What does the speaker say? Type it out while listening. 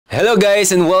Hello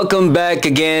guys and welcome back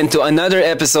again to another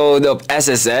episode of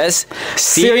SSS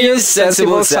Serious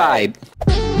Sensible Side.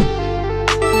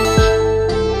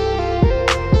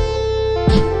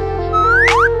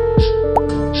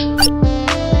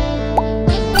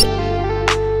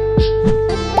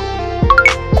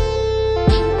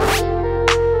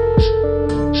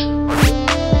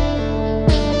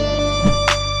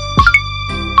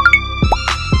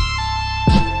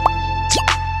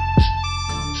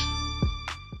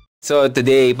 So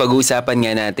today, pag-uusapan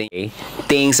nga natin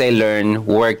things I learned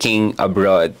working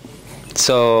abroad.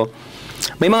 So,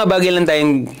 may mga bagay lang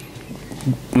tayong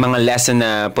mga lesson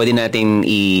na pwede natin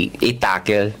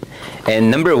i-tackle.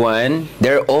 And number one,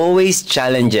 there are always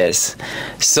challenges.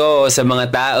 So, sa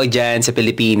mga tao dyan sa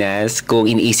Pilipinas, kung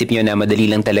iniisip nyo na madali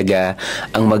lang talaga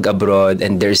ang mag-abroad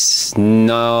and there's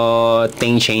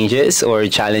nothing changes or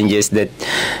challenges that,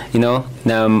 you know,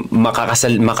 na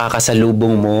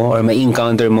makakasalubong mo or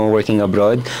may-encounter mo working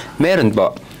abroad, meron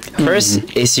po. First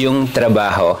is yung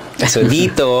trabaho. So,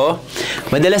 dito,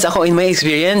 madalas ako in my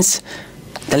experience,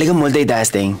 talagang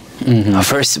multitasking.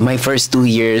 My first 2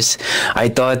 years, I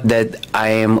thought that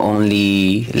I am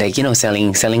only like, you know,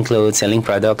 selling clothes, selling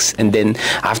products, and then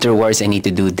afterwards I need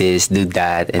to do this, do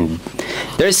that, and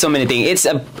there's so many things.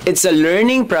 It's a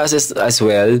learning process as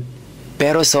well,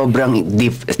 pero sobrang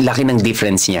laki ng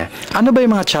difference niya. Ano ba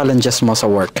yung mga challenges mo sa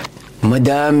work?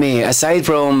 Madami. Aside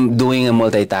from doing a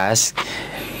multitask,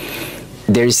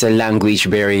 there's a language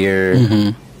barrier.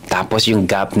 Tapos yung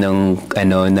gap ng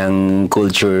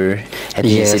culture,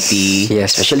 ethnicity,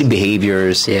 yes. especially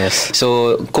behaviors. Yes.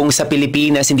 So, kung sa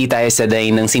Pilipinas hindi tayo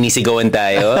sanay ng sinisigawan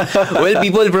tayo, well,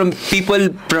 people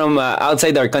from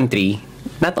outside our country,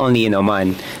 not only in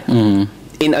Oman,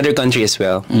 in other countries as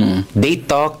well, they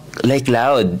talk like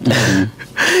loud.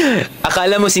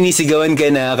 Akala mo sinisigawan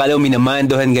ka na, akala mo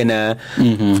minamandohan ka na,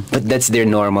 but that's their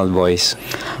normal voice.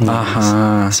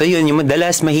 So yun, yung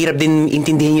madalas mahirap din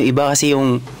intindihin yung iba kasi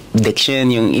yung diction,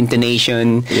 yung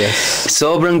intonation,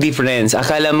 sobrang difference.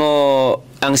 Akala mo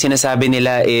ang sinasabi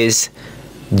nila is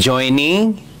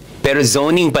joining, pero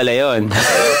zoning pala yun.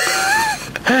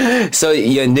 So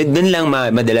yun, dun lang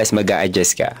madalas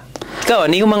mag-a-adjust ka. Ikaw,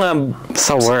 ano yung mga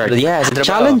sa work? Yeah, sa trabaho.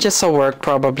 Challenges sa work,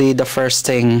 probably the first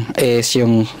thing is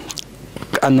yung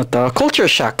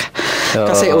culture shock.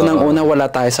 Kasi unang-una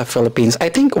wala tayo sa Philippines. I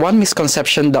think one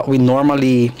misconception that we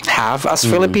normally have as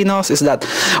Filipinos is that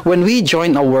when we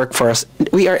join a workforce,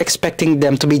 we are expecting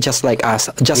them to be just like us,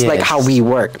 just like how we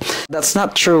work. That's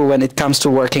not true when it comes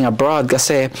to working abroad.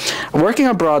 Kasi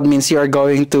working abroad means you are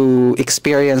going to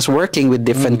experience working with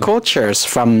different cultures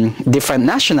from different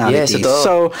nationalities. Yes,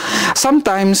 so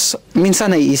sometimes,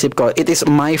 minsan naiisip ko, it is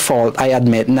my fault, I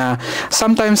admit, na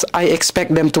sometimes I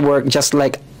expect them to work just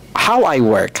like how I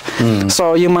work.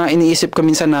 So yung mga iniisip ko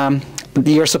minsan na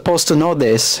you're supposed to know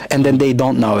this and then they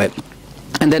don't know it.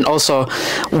 And then also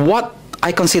what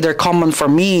I consider common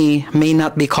for me may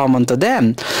not be common to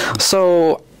them.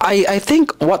 So I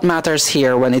think what matters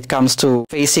here when it comes to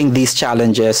facing these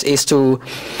challenges is to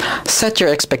set your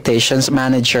expectations,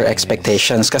 manage your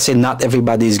expectations, kasi not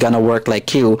everybody is gonna work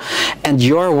like you, and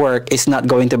your work is not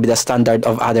going to be the standard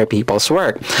of other people's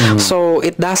work. So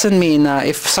it doesn't mean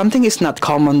if something is not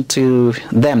common to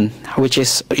them, which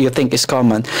is you think is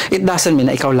common, it doesn't mean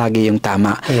na ikaw lagi yung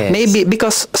tama. Maybe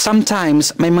because sometimes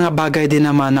may mga bagay din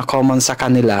naman na common sa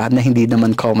kanila na hindi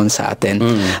naman common sa atin,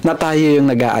 na tayo yung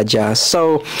nag-a-adjust.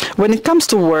 So when it comes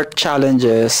to work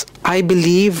challenges, I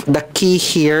believe the key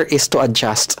here is to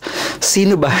adjust.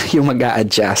 Sino ba yung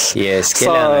mag-a-adjust? Yes,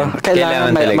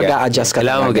 kailangan mag-a-adjust ka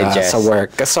talaga sa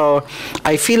work. So,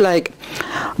 I feel like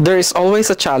there is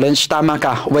always a challenge. Tama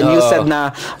ka. When you said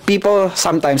na people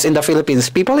sometimes in the Philippines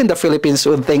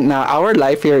would think na our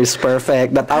life here is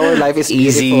perfect, that our life is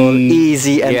beautiful,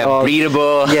 easy and all.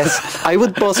 Breathable. Yes. I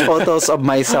would post photos of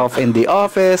myself in the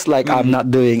office like I'm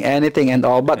not doing anything and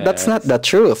all, but that's not the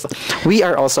truth. We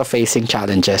are also facing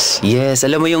challenges. Yes,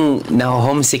 alam mo yung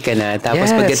na-homesick ka na, tapos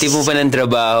pagdating mo pa ng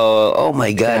trabaho, oh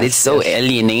my God, it's so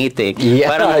alienating.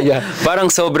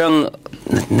 Parang sobrang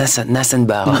nasan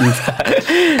ba ako?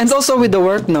 And also with the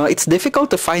work, no, it's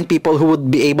difficult to find people who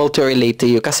would be able to relate to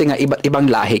you kasi nga iba't ibang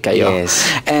lahi kayo.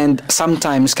 And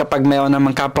sometimes kapag mayroon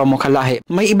naman kapwa mo kalahi,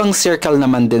 may ibang circle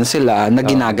naman din sila na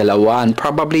ginagalawan.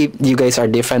 Probably you guys are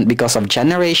different because of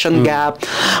generation gap,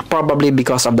 probably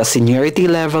because of the seniority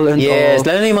level and all.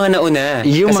 Lalo na yung mga nauna.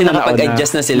 Kasi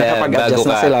nakapag-adjust na sila bago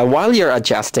ka. While you're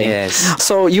adjusting.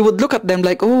 So you would look at them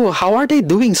like, oh, how are they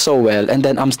doing so well? And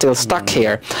then I'm still stuck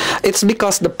here. It's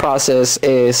because the process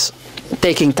is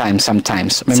taking time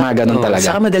sometimes. May mga ganun talaga.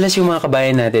 Saka madalas yung mga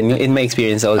kabayan natin, in my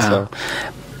experience also,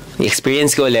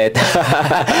 experience ko ulit.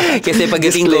 Kasi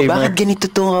pagdating ko, Disclaimer. bakit ganito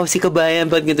to si kabayan?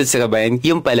 Bakit ganito si kabayan?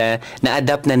 Yung pala,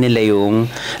 na-adapt na nila yung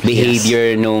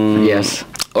behavior nung... Yes.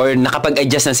 Or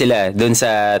nakapag-adjust na sila dun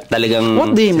sa talagang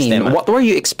What do you mean? sistema. What were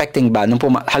you expecting ba? Nung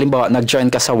halimbawa, nag-join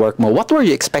ka sa work mo, what were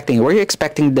you expecting? Were you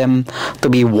expecting them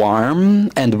to be warm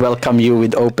and welcome you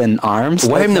with open arms?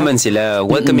 Warm naman sila.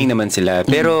 Welcoming naman sila.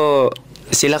 Pero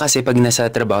sila kasi pag nasa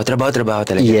trabaho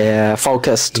talaga. Yeah,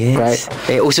 focused, Yes.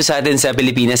 right? Uso sa atin sa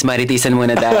Pilipinas, maritisan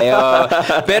muna tayo.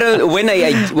 Pero when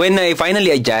I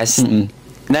finally adjust,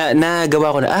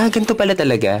 nagawa ko na, ganito pala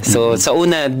talaga. So, sa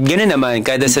una, gano'n naman,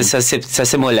 kada sa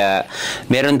simula,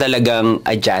 meron talagang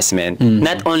adjustment.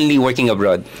 Not only working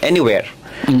abroad, anywhere.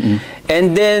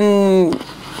 And then,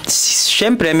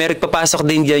 syempre, meron papasok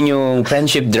din dyan yung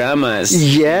friendship dramas.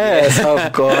 Yes,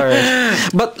 of course.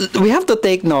 But we have to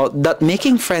take note that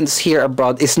making friends here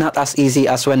abroad is not as easy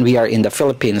as when we are in the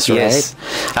Philippines, right? Yes,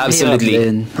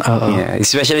 absolutely. Yeah,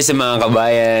 especially sa mga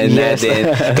kabayan natin.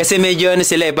 Kasi medyo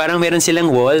sila parang meron silang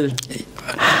wall.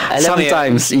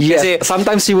 Sometimes, yes. Kasi,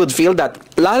 sometimes you would feel that,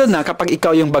 lalo na kapag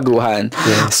ikaw yung baguhan.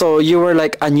 Yeah. So, you were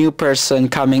like a new person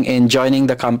coming in, joining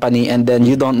the company, and then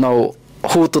you don't know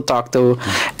who to talk to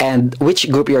and which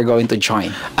group you're going to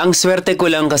join. Ang swerte ko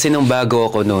lang kasi nung bago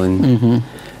ako noon,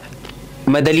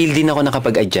 madali din ako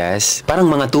nakapag-adjust. Parang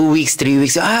mga 2 weeks, 3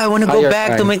 weeks, I wanna go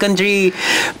back to my country.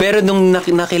 Pero nung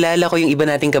nakilala ko yung iba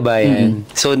nating kabayan,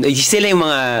 so sila yung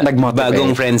mga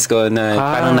bagong friends ko na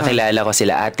parang nakilala ko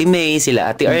sila Ate May,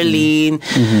 sila Ate Arlene,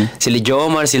 sila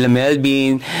Jomar, sila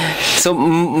Melvin. So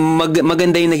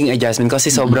maganda yung naging adjustment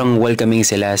kasi sobrang welcoming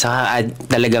sila. Saka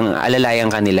talagang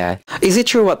alalayan kanila. Is it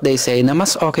true what they say na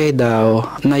mas okay daw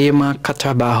na yung mga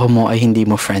katrabaho mo ay hindi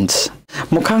mo friends?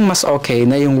 Mukhang mas okay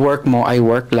na yung work mo ay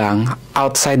work lang.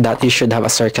 Outside that, you should have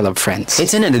a circle of friends.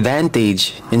 It's an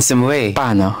advantage in some way.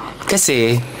 Paano?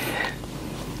 Kasi,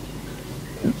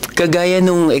 kagaya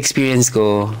nung experience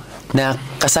ko, na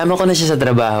kasama ko na siya sa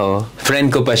trabaho,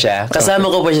 friend ko pa siya, kasama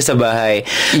ko pa siya sa bahay.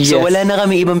 Yes. So, wala na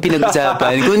kami ibang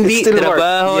pinag-usapan, kundi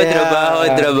trabaho.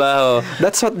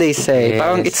 That's what they say. Yes.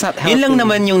 Parang it's not healthy. Yun lang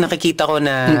naman yung nakikita ko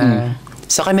na,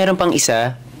 saka meron pang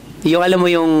isa, yung alam mo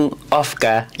yung off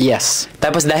ka. Yes.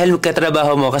 Tapos dahil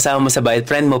katrabaho mo, kasama mo sa bahay,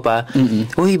 friend mo pa,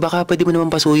 uy, baka pwede mo naman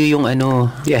pasuyo yung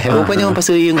ano. Pwede mo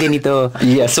pasuyo yung ganito.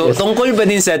 Yes. So, tungkol ba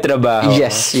din sa trabaho?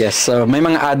 Yes. So, may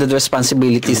mga added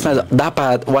responsibilities na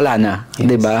dapat wala na. Yes.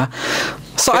 Diba?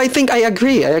 So, I think I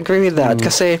agree with that.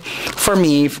 Kasi, for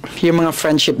me, yung mga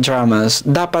friendship dramas,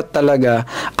 dapat talaga,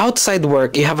 outside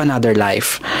work, you have another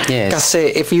life. Yes.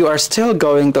 Kasi, if you are still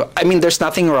going to, I mean, there's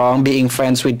nothing wrong being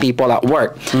friends with people at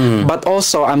work. But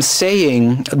also, I'm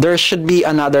saying, there should be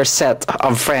another set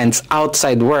of friends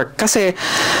outside work. Kasi,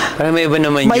 may iba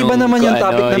naman yung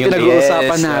topic na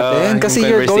pinag-uusapan natin. Kasi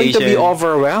you're going to be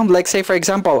overwhelmed. Like, say, for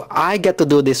example, I get to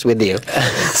do this with you.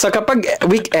 So, kapag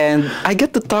weekend, I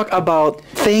get to talk about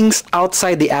things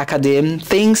outside the academe,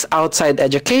 things outside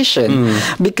education,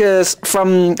 because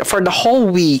for the whole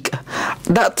week,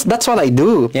 that's what I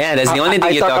do. Yeah, that's the only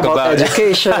thing you talk about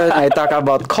education. I talk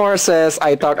about courses.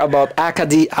 I talk about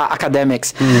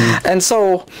academics, and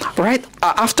so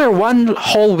after one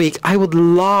whole week, I would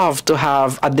love to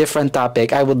have a different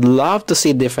topic. I would love to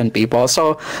see different people.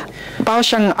 So, parang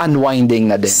siyang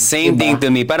unwinding na din. Same thing to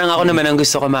me. Parang ako naman ang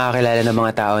gusto ko makakilala ng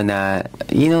mga tao na,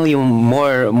 yung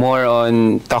more on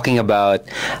talking about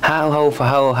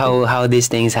how these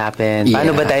things happen. Yeah.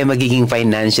 Paano ba tayo magiging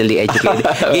financially educated?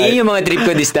 Ganyan yung mga trip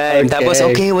ko this time. Okay. Tapos,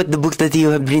 what the book that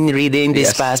you have been reading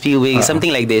this past few weeks?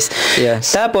 Something like this. Yes.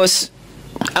 Tapos,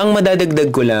 ang madadagdag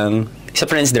ko lang sa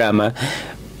friends drama,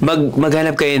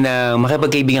 maghanap kayo na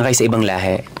makipagkaibigan kayo sa ibang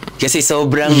lahi. Kasi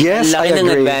sobrang laki ng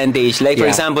advantage. Like, for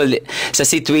example, sa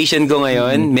situation ko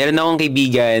ngayon, meron akong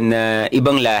kaibigan na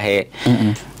ibang lahi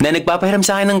na nagpapahiram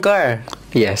sa akin ng car.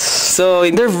 Yes. So,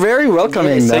 they're very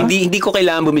welcoming. So, hindi ko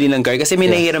kailangan bumili ng car kasi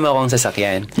may nahiram akong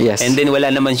sasakyan. Yes. And then,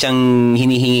 wala naman siyang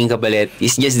hinihinging kapalit.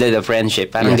 It's just the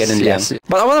friendship. Parang ganun lang.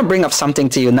 But I want to bring up something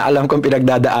to you na alam kong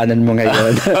pinagdadaanan mo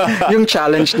ngayon. Yung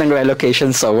challenge ng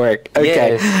relocation sa work.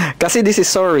 Okay. Yes. Kasi this is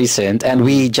so recent and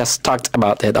we just talked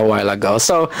about it a while ago.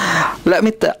 So, let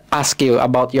me ask you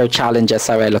about your challenges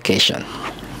sa relocation.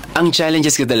 Ang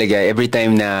challenges ko talaga, every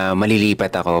time na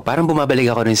malilipat ako, parang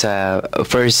bumabalik ako rin sa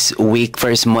first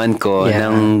month ko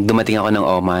nang dumating ako ng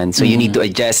Oman. So, you need to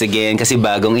adjust again kasi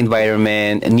bagong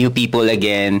environment, new people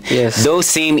again. Yes. Those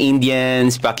same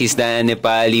Indians, Pakistan,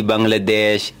 Nepali,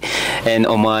 Bangladesh, and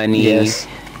Omani. Yes.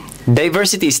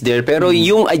 diversity is there, pero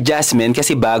yung adjustment,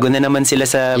 kasi bago na naman sila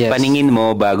sa paningin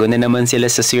mo, bago na naman sila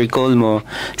sa circle mo.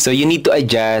 So, you need to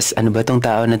adjust. Ano ba tong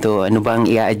tao na to? Ano ba ang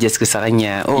i-adjust ko sa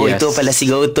kanya? Oh, ito pala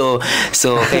sigaw to.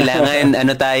 So, kailangan,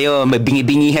 tayo,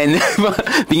 mabingi-bingihan.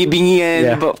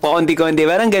 Bingi-bingihan. Pakonti-konti.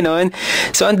 Parang ganon.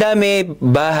 So, ang dami,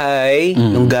 bahay,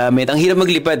 nung gamit. Ang hirap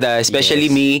maglipat, especially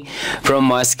me, from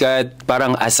Muscat,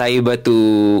 parang Asaiba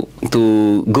to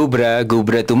Gubra,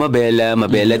 Gubra to Mabela,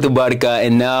 Mabela to Barca,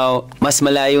 and now, mas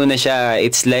malayo na siya.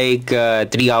 It's like 3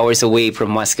 hours away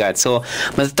from Muscat. So,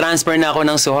 mas-transfer na ako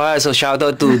ng Suha. So, shout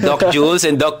out to Doc Jules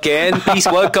and Doc Ken. Please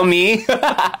welcome me.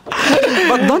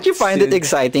 But don't you find it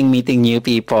exciting meeting new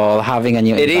people, having a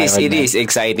new environment? It is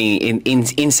exciting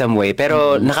in some way.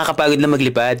 Pero nakakapagod na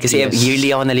maglipat kasi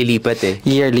yearly ako nalilipat eh.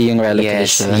 Yearly yung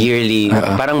relocation. Yes, yearly.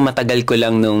 Parang matagal ko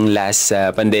lang nung last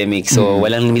pandemic. So,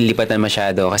 walang nilipatan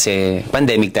masyado kasi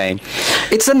pandemic time.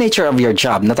 It's the nature of your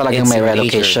job na talagang may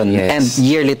relocation. And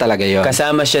yearly talaga yun.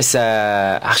 Kasama siya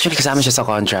sa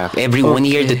contract. Every 1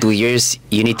 year to 2 years,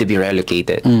 you need to be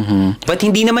relocated. But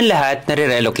hindi naman lahat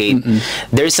nare-relocate.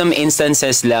 There's some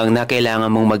instances lang na kailangan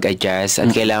mong mag-adjust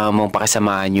at kailangan mong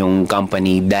pakisamaan yung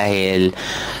company dahil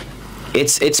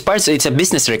it's a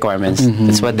business requirements.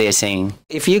 That's what they're saying.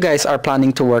 If you guys are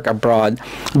planning to work abroad,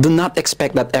 do not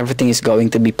expect that everything is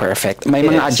going to be perfect. May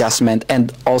mga adjustment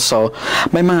and also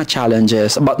may mga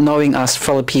challenges. But knowing us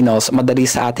Filipinos, madali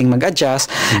sa ating mag-adjust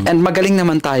and magaling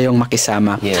naman tayong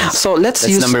makisama. So let's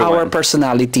use our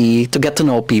personality to get to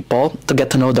know people, to get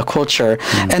to know the culture,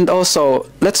 and also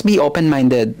let's be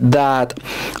open-minded that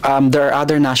there are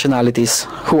other nationalities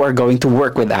who are going to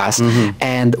work with us,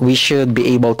 and we should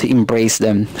be able to embrace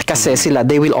them kasi sila,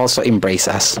 they will also embrace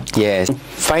us. Yes.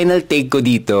 Final take ko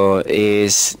dito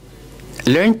is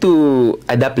learn to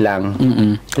adapt lang.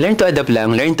 Learn to adapt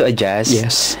lang, learn to adjust.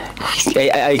 Yes.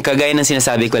 Ay, kagaya ng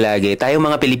sinasabi ko lagi, tayong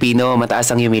mga Pilipino,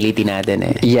 mataas ang humility natin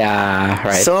eh. Yeah,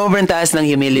 right. Sobrang taas ng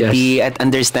humility at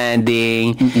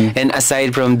understanding. And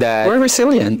aside from that, we're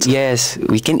resilient. Yes,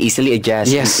 we can easily adjust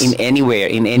in anywhere,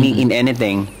 in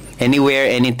anything. Anywhere,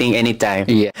 anything, anytime.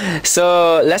 Yeah.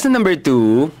 So, lesson number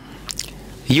 2,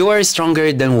 you are stronger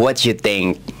than what you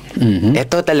think.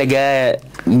 Ito talaga,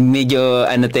 medyo,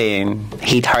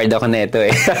 hate hard ako na ito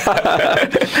eh.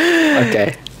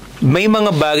 Okay. May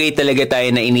mga bagay talaga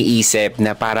tayo na iniisip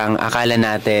na parang akala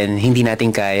natin hindi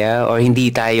natin kaya or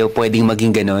hindi tayo pwedeng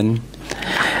maging ganun.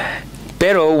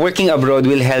 Pero working abroad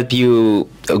will help you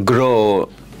grow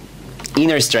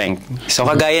inner strength. So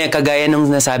kagaya nung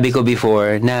nasabi ko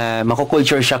before na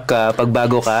mako-culture shock ka pag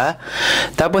bago ka,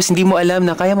 tapos hindi mo alam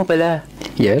na kaya mo pala.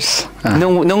 Yes.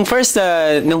 Nung first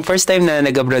time na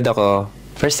nag-abroad ako,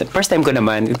 First time ko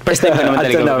naman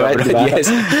talaga right, diba? Yes.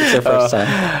 It's your first time.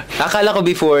 Akala ko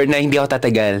before na hindi ako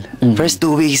tatagal. First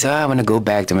 2 weeks, I wanna go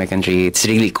back to my country. It's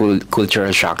really cool,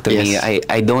 cultural shock to me.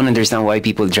 I don't understand why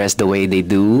people dress the way they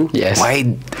do. Yes.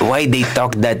 Why they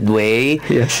talk that way.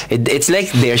 Yes. It's like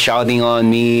they're shouting on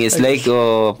me. It's like,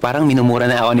 parang minumura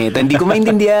na ako nito. Hindi ko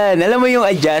maintindihan. Alam mo yung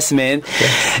adjustment.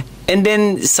 Yes. And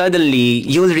then, suddenly,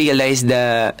 you'll realize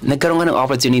that nagkaroon ka ng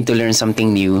opportunity to learn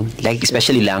something new. Like,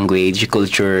 especially language,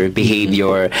 culture,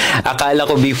 behavior. Akala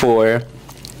ko before,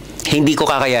 hindi ko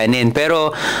kakayanin.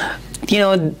 Pero,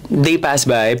 they pass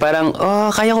by, parang,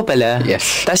 kaya ko pala.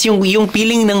 Yes. Tapos yung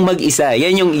feeling ng mag-isa,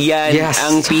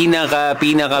 ang pinaka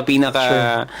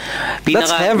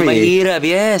heavy. Mahirap,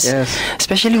 yes.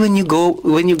 Especially when you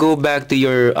go back to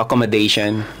your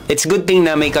accommodation. It's good thing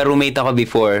na may ka-roommate ako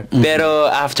before. Pero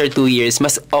after 2 years,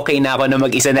 mas okay na ako na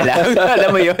mag-isa na lang.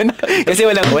 Alam mo yun? Kasi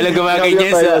walang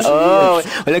gumaganyan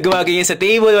walang gumaganyan sa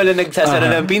table, walang nagsasara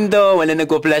ng pinto, walang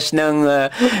nagpo-flush ng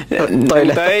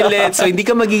toilet. So hindi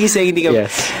ka magigising,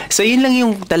 So yun lang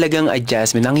yung talagang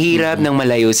adjustment. Ang hirap ng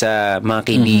malayo sa mga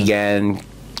kaibigan,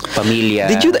 pamilya.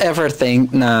 Did you ever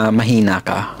think na mahina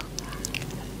ka?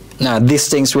 Na these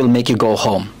things will make you go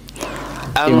home?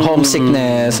 Yung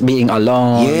homesickness, being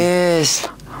alone. Yes.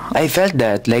 I felt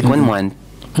that like 1 month.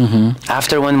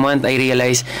 After 1 month, I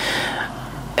realized,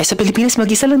 sa Pilipinas,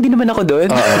 mag-isa lang din naman ako doon.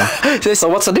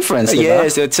 So what's the difference? Diba?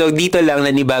 Yes. So dito lang,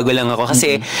 nanibago lang ako.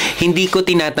 Kasi hindi ko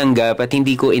tinatanggap at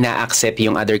hindi ko ina-accept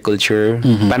yung other culture.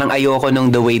 Parang ayoko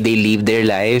nung the way they live their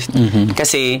life.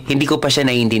 Kasi hindi ko pa siya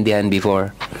naiintindihan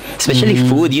before. Especially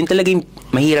food. Yun talaga yung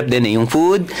mahirap din eh. Yung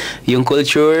food, yung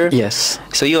culture. Yes.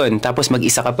 So yun. Tapos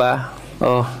mag-isa ka pa.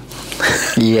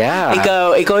 Yeah.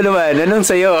 Ikaw naman, anong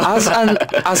sa'yo?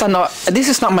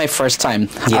 This is not my first time.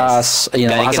 Yes.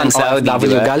 As an Saudi,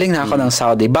 OFW, diba? galing na ako ng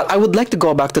Saudi. But I would like to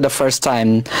go back to the first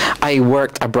time I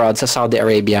worked abroad sa Saudi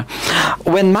Arabia.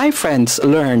 When my friends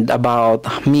learned about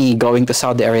me going to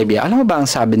Saudi Arabia, alam mo ba ang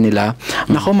sabi nila?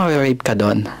 Naku, ma-rape ka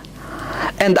doon.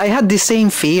 And I had the same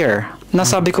fear.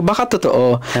 Nasabi ko, baka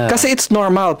totoo. Kasi it's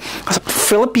normal.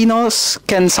 Filipinos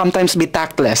can sometimes be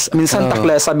tactless. Minsan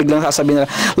tactless, biglang sasabihin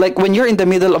nila. Like when you're in the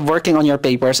middle of working on your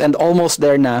papers and almost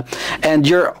there na, and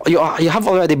you have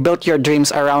already built your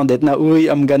dreams around it na, uy,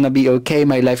 I'm gonna be okay,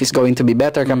 my life is going to be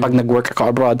better kapag nag-work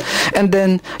ako abroad. And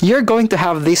then, you're going to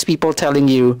have these people telling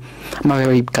you,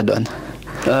 mag-rape ka doon.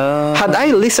 Had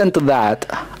I listened to that,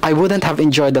 I wouldn't have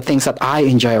enjoyed the things that I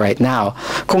enjoy right now.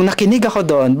 Kung nakinig ako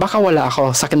doon, baka wala ako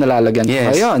sa kinalalagyan ko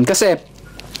ngayon. Kasi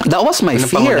that was my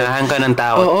fear. Pangunahan ka ng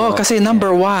takot mo. Kasi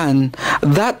number one,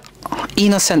 that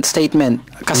innocent statement,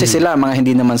 kasi sila, mga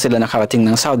hindi naman sila nakarating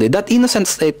ng Saudi, that innocent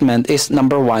statement is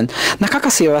number one,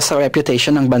 nakakasira sa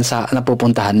reputation ng bansa na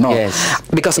pupuntahan mo.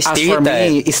 Because as for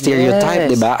me, stereotype,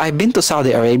 diba? I've been to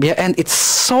Saudi Arabia and it's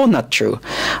so not true.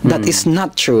 That is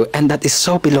not true, and that is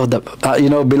so below the,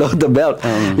 below the belt.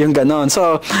 Yung ganon.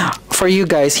 So, for you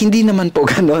guys, hindi naman po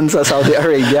ganon sa Saudi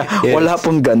Arabia. Wala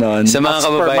pong ganon. Sa mga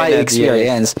kababayan for my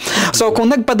experience. So,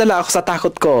 kung nagpadala ako sa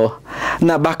takot ko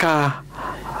na baka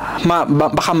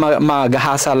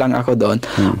maghahasa lang ako doon,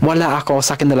 wala ako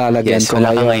sa kinalalagyan ko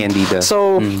ngayon dito.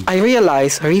 So, I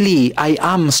realized, really, I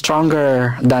am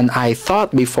stronger than I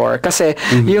thought before. Kasi,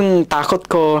 yung takot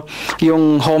ko,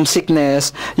 yung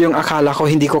homesickness, yung akala ko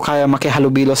hindi ko kaya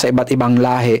makihalubilo sa iba't ibang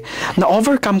lahi,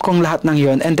 na-overcome kong lahat ng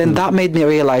yun, and then that made me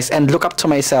realize and look up to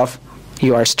myself,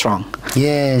 you are strong.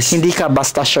 Hindi ka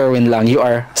basta Sherwin lang. You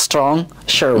are strong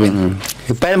Sherwin.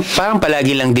 Parang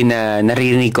palagi lang din na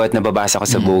naririnig ko at nababasa ko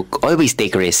sa book, always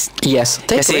take risk. Yes,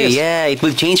 take Kasi, risk. it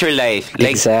will change your life.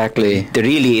 Like, exactly.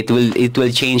 Really, it will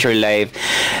change your life.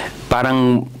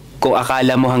 Parang kung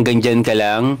akala mo hanggang dyan ka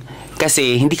lang,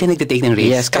 kasi hindi ka nagtitake ng risk.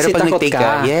 Yes, kasi pero pag takot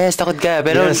ka. Takot ka.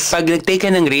 Pero pag nagtake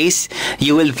ka ng risk,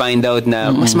 you will find out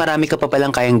na mas marami ka pa palang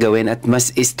kayang gawin at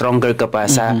mas stronger ka pa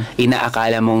sa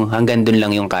inaakala mong hanggang dun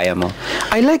lang yung kaya mo.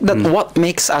 I like that what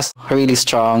makes us really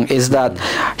strong is that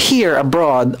here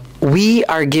abroad, we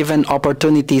are given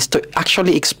opportunities to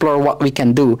actually explore what we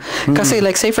can do. Kasi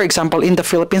like say for example, in the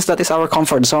Philippines, that is our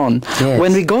comfort zone.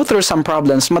 When we go through some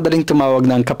problems, madaling tumawag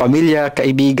ng kapamilya,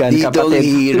 kaibigan,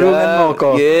 kapatid. Tulungan mo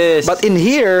ko. But in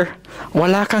here,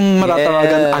 wala kang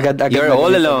matatawagan agad-agad. You're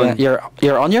all alone.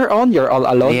 You're on your own, you're all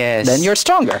alone, then you're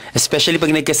stronger. Especially pag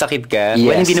nagkasakit ka.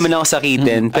 Well, hindi naman ako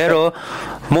sakitin, pero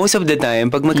most of the time,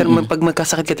 pag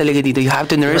magkasakit ka talaga dito, you have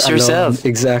to nurse yourself.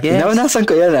 Exactly. Naunasan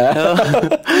ko yan,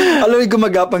 alam mo,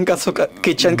 gumagapang ka sa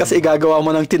kitchen kasi igagawa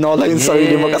mo ng tinola yung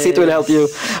sarili mo kasi it will help you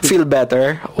feel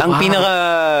better. Ang pinaka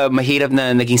mahirap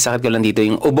na naging sakit ko lang dito,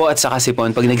 yung ubo at saka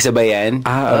sipon, pag nagsabayan,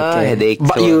 headache.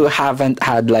 But you haven't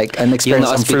had like an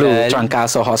experience of flu,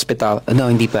 trangkaso, hospital?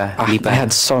 No, hindi pa. I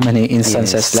had so many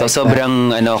instances like so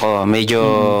sobrang medyo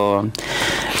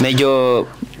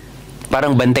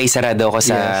parang bantay sarado ako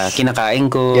sa kinakain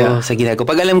ko, sa ginagawa.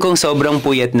 Pag alam kong sobrang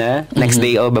puyat na, next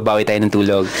day, babawi tayo ng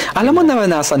tulog. Alam mo,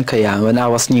 naranasan ko yan when I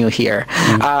was new here.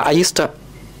 I used to,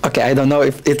 okay, I don't know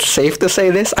if it's safe to say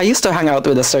this. I used to hang out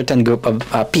with a certain group of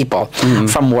people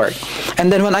from work. And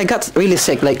then when I got really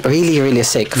sick, like really, really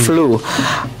sick, flu,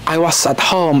 I was at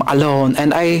home alone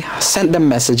and I sent them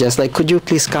messages like, could you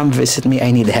please come visit me?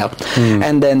 I need help.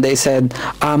 And then they said,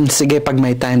 sige, pag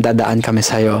may time, dadaan kami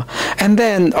sa'yo. And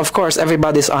then, of course,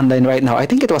 everybody's online right now. I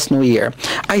think it was New Year.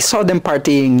 I saw them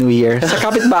partying New Year. Sa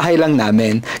kapitbahay lang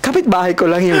namin. Kapitbahay ko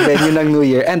lang yung venue ng New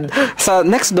Year. And sa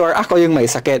next door, ako yung may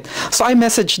sakit. So I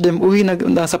messaged them, uy,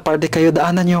 nasa party kayo,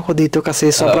 daanan niyo ako dito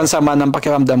kasi sobrang sama ng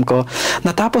pakiramdam ko.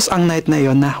 Natapos ang night na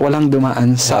yon na walang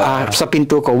dumaan sa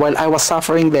pinto ko while I was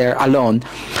suffering there alone.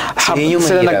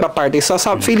 Sila nagpa-party. So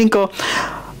feeling ko,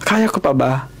 kaya ko pa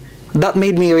ba? That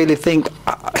made me really think,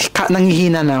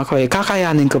 nanghihina na ako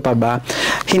kakayanin ko pa ba?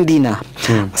 Hindi na.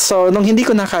 So, nung hindi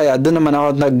ko na kaya, doon naman ako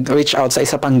nag-reach out sa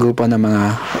isa pang grupo ng mga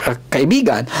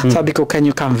kaibigan. Sabi ko, can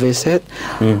you come visit?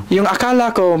 Yung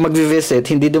akala ko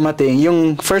mag-visit, hindi dumating.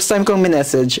 Yung first time kong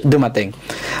minessage, dumating.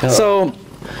 So,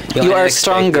 you are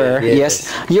stronger.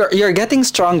 Yes. You're getting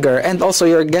stronger, and also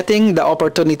you're getting the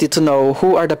opportunity to know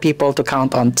who are the people to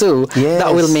count on too.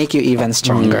 That will make you even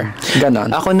stronger.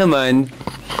 Ganon. Ako naman,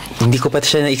 hindi ko pa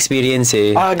siya na-experience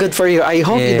eh. Good for you. I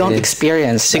hope you don't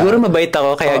experience. Siguro mabait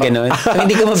ako, kaya ganun.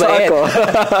 Hindi ko mabait.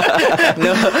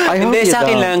 No. Hindi, sa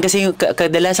akin lang, kasi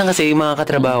kadalasan kasi yung mga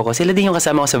katrabaho ko, sila din yung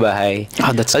kasama ko sa bahay.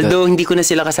 That's Although, good. hindi ko na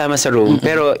sila kasama sa room,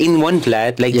 pero in one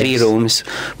flat, like 3 rooms,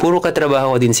 puro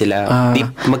katrabaho ko din sila.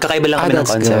 Magkakaiba lang kami ng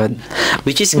concept.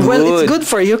 Which is good. Well, it's good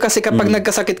for you kasi kapag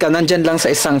nagkasakit ka, nandyan lang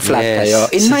sa isang flat kayo.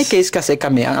 In my case kasi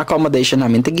kami, ang accommodation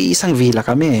namin, tigi-isang villa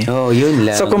kami. Yun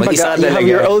lang. So, kumbaga, you have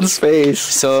your own space.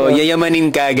 So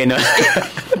yayamanin ka, gano'n.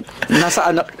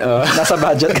 Nasa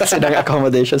budget kasi ng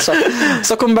accommodation.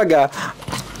 So kumbaga,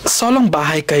 solong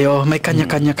bahay kayo, may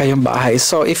kanya-kanya kayong bahay.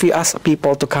 So, if you ask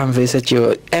people to come visit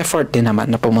you, effort din naman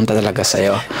na pumunta talaga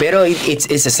sa'yo. Pero it's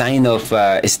a sign of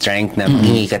strength na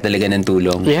hingi ka talaga ng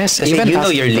tulong. Yes, kasi even you know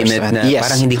your limit na yes.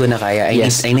 parang hindi ko na kaya.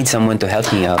 I need someone to help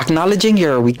me out. Acknowledging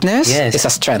your weakness yes. is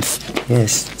a strength.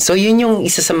 Yes. So, yun yung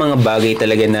isa sa mga bagay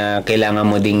talaga na kailangan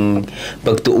mo ding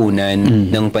pagtuunan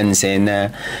ng pansin na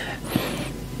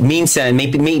minsan may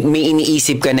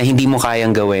iniisip ka na hindi mo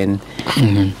kayang gawin.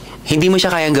 Hindi mo siya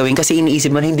kayang gawin kasi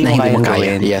iniisip mo na hindi mo kayang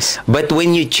gawin. Yes. But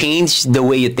when you change the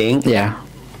way you think,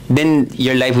 then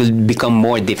your life will become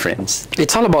more different.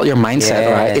 It's all about your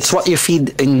mindset, right? It's what you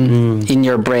feed in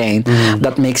your brain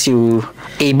that makes you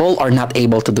able or not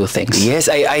able to do things. Yes,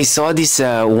 I saw this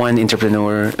one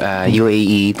entrepreneur,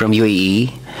 from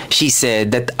UAE. She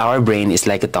said that our brain is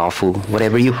like a tofu.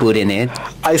 Whatever you put in it,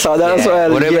 I saw that as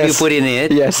well. Whatever you put in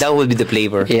it, that will be the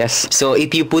flavor. Yes. So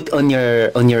if you put on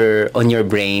your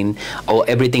brain,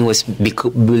 everything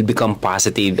will become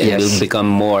positive and will become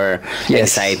more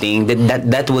exciting.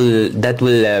 That will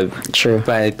true.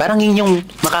 Parang yun yung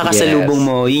makakasalubong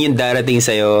mo, yun yung darating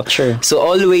sa'yo. True. So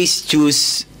always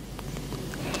choose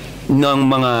ng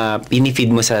mga pinifeed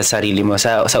mo sa sarili mo,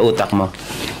 sa utak mo.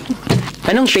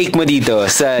 Anong take mo dito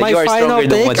sa My you are stronger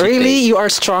than what you really, think? you are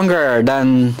stronger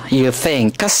than you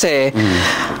think. Kasi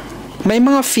may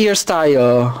mga fears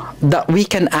tayo that we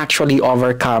can actually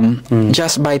overcome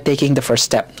just by taking the first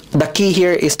step. The key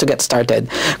here is to get started.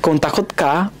 Kung takot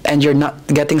ka and you're not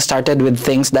getting started with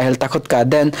things dahil takot ka,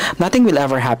 then nothing will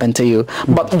ever happen to you.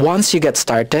 But once you get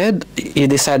started, you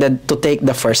decided to take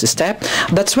the first step,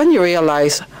 that's when you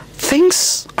realize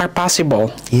things are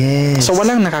possible. Yes. So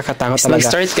walang nakakatakot talaga.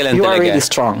 Mag-start ka lang you talaga. are really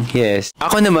strong. Yes.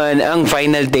 Ako naman, ang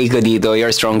final take ko dito,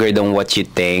 you're stronger than what you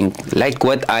think. Like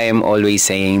what I am always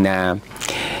saying na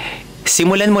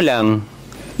simulan mo lang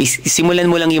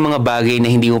yung mga bagay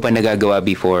na hindi mo pa nagagawa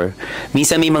before.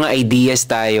 Minsan may mga ideas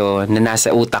tayo na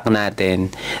nasa utak natin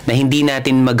na hindi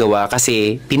natin magawa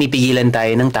kasi pinipigilan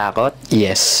tayo ng takot.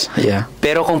 Yes. Yeah.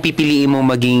 Pero kung pipiliin mo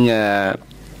maging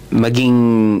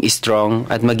strong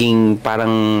at maging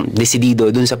parang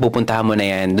desidido dun sa pupuntahan mo na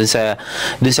yan, dun sa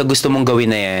gusto mong gawin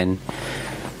na yan,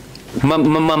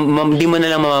 di mo na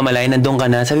lang mamamalay, nandun ka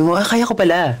na, sabi mo, kaya ko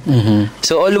pala.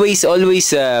 So always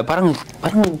parang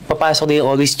papasok din,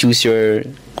 always choose your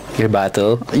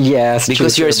battle. Yes,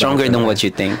 because you're stronger than what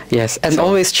you think. Yes, and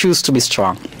always choose to be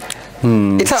strong.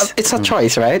 It's a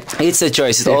choice, right? It's a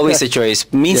choice. It's always a choice.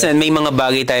 Minsan may mga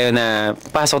bagay tayo na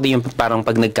pasok din yung parang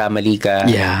pag nagkamali ka.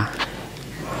 Yeah.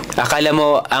 Akala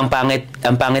mo ang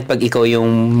pangit pag ikaw yung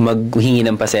maghingi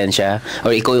ng pasensya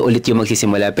or ikaw ulit yung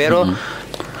magsisimula. Pero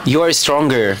you are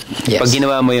stronger. Yes. Pag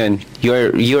ginawa mo yun,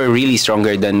 you're really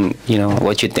stronger than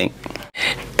what you think.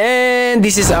 And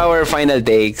this is our final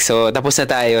take. So tapos na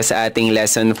tayo sa ating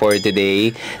lesson for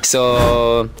today.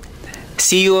 So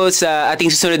see you sa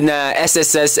ating susunod na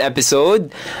SSS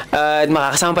episode. At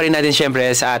makakasama pa rin natin syempre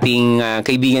sa ating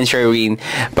kaibigan Sherwin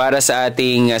para sa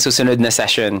ating susunod na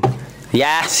session.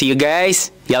 Yeah, see you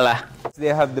guys. Yalla.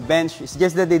 They have the bench. It's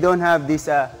just that they don't have this.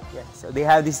 So they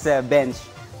have this bench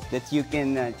that you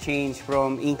can change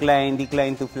from incline,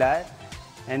 decline to flat.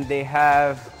 And they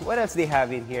have, what else they have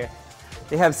in here?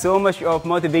 They have so much of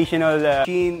motivational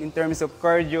machine in terms of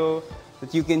cardio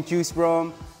that you can choose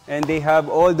from. And they have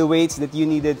all the weights that you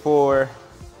needed for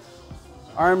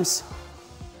arms,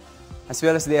 as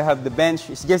well as they have the bench.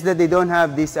 It's just that they don't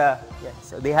have this.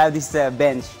 So they have this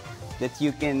bench that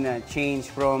you can change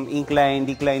from incline,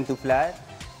 decline to flat,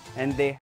 and they